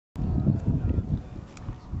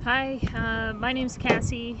Hi, my name's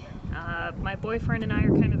Cassy. My boyfriend and I are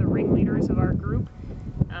kind of the ringleaders of our group.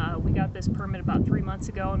 We got this permit about 3 months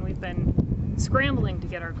ago, and we've been scrambling to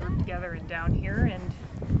get our group together and down here, and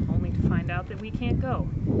only to find out that we can't go.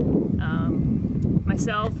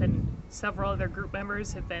 Myself and several other group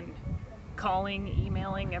members have been calling,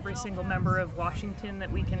 emailing every single member of Washington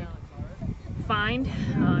that we can find.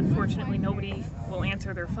 Unfortunately, nobody will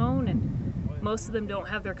answer their phone, and most of them don't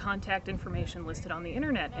have their contact information listed on the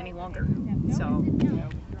internet any longer. So,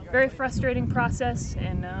 very frustrating process,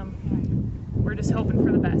 and we're just hoping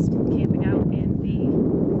for the best. Camping out in the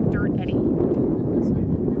Dirt Eddy. I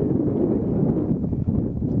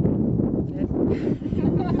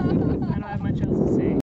don't have much else to say.